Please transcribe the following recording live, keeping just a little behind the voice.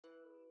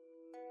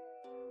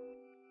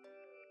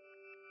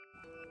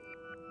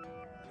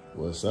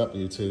What's up,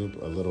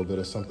 YouTube? A little bit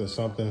of something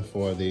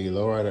for the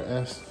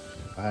LowriderS.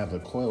 I have the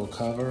coil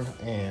cover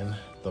and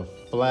the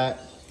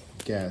flat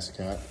gas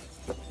cap.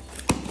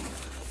 Open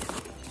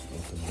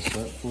this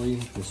up for you.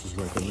 This was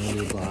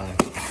recommended by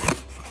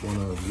one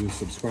of you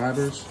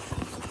subscribers.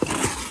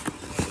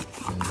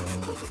 And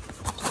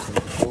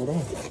hold on.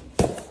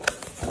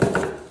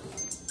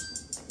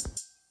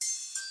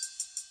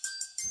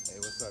 Hey,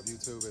 what's up,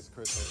 YouTube? It's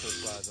Chris from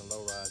Chris Glides and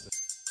LowriderS.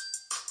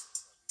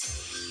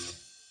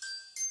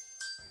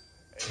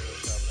 Hey,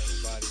 what's up,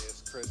 everybody?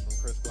 It's Chris from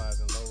Chris Glides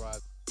and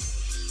LowriderS.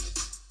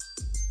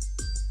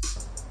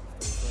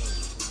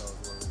 Who knows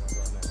where we're gonna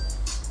go next?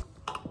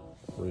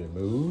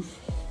 Remove.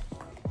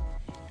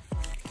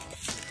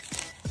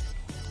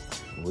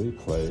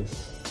 Replace.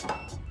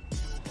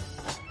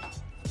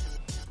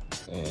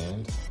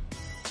 And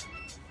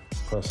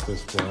press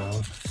this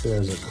down.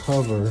 There's a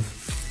cover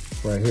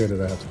right here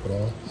that I have to put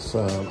on.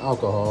 Some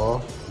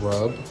alcohol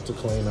rub to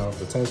clean off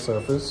the tank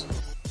surface.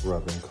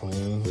 Rub and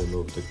clean.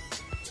 Remove the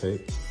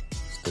tape.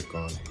 Stick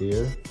on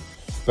here.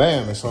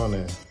 Bam, it's on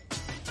there.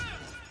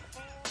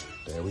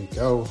 There we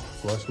go.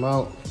 Flush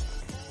mount.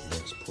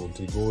 Looks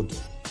pretty good.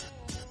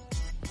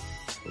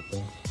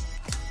 Open.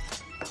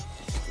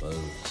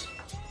 Close.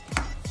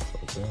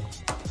 Open.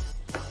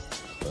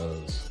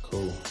 Close.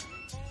 Cool.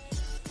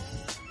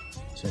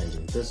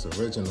 Changing this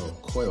original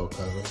coil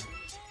cover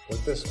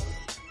with this one.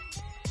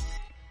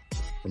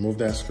 Remove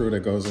that screw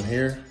that goes in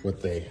here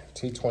with a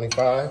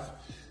T25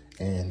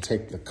 and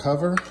take the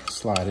cover,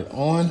 slide it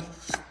on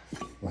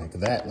like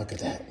that. Look at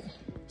that.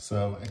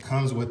 So it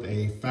comes with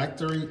a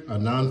factory, a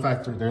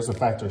non-factory, there's a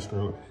factory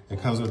screw. It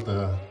comes with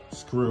a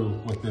screw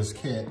with this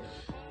kit.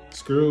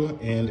 Screw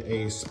and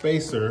a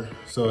spacer.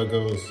 So it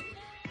goes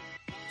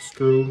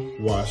screw,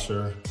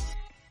 washer,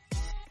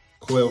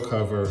 coil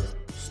cover,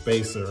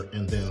 spacer,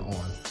 and then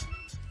on.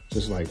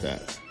 Just like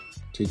that.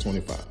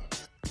 T25.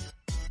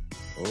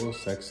 Oh,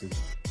 sexy.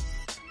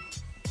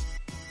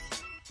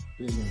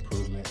 Big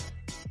improvement.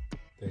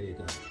 There you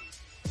go.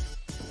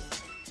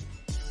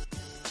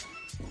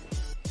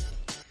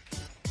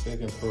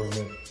 Big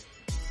improvement.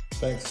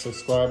 Thanks,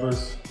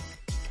 subscribers.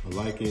 I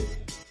like it.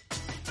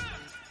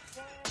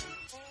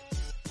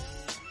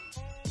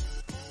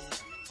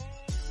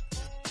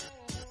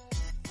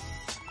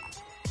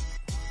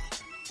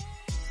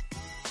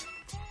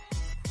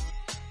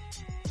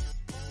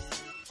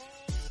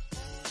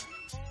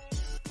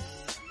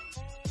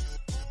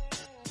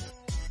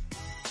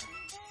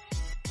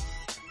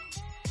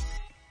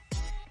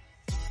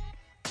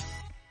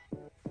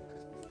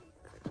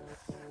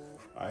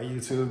 All right,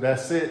 YouTube,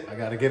 that's it. I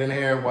gotta get in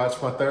here and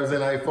watch my Thursday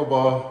night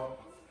football.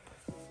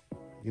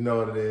 You know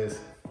what it is.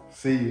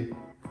 See you.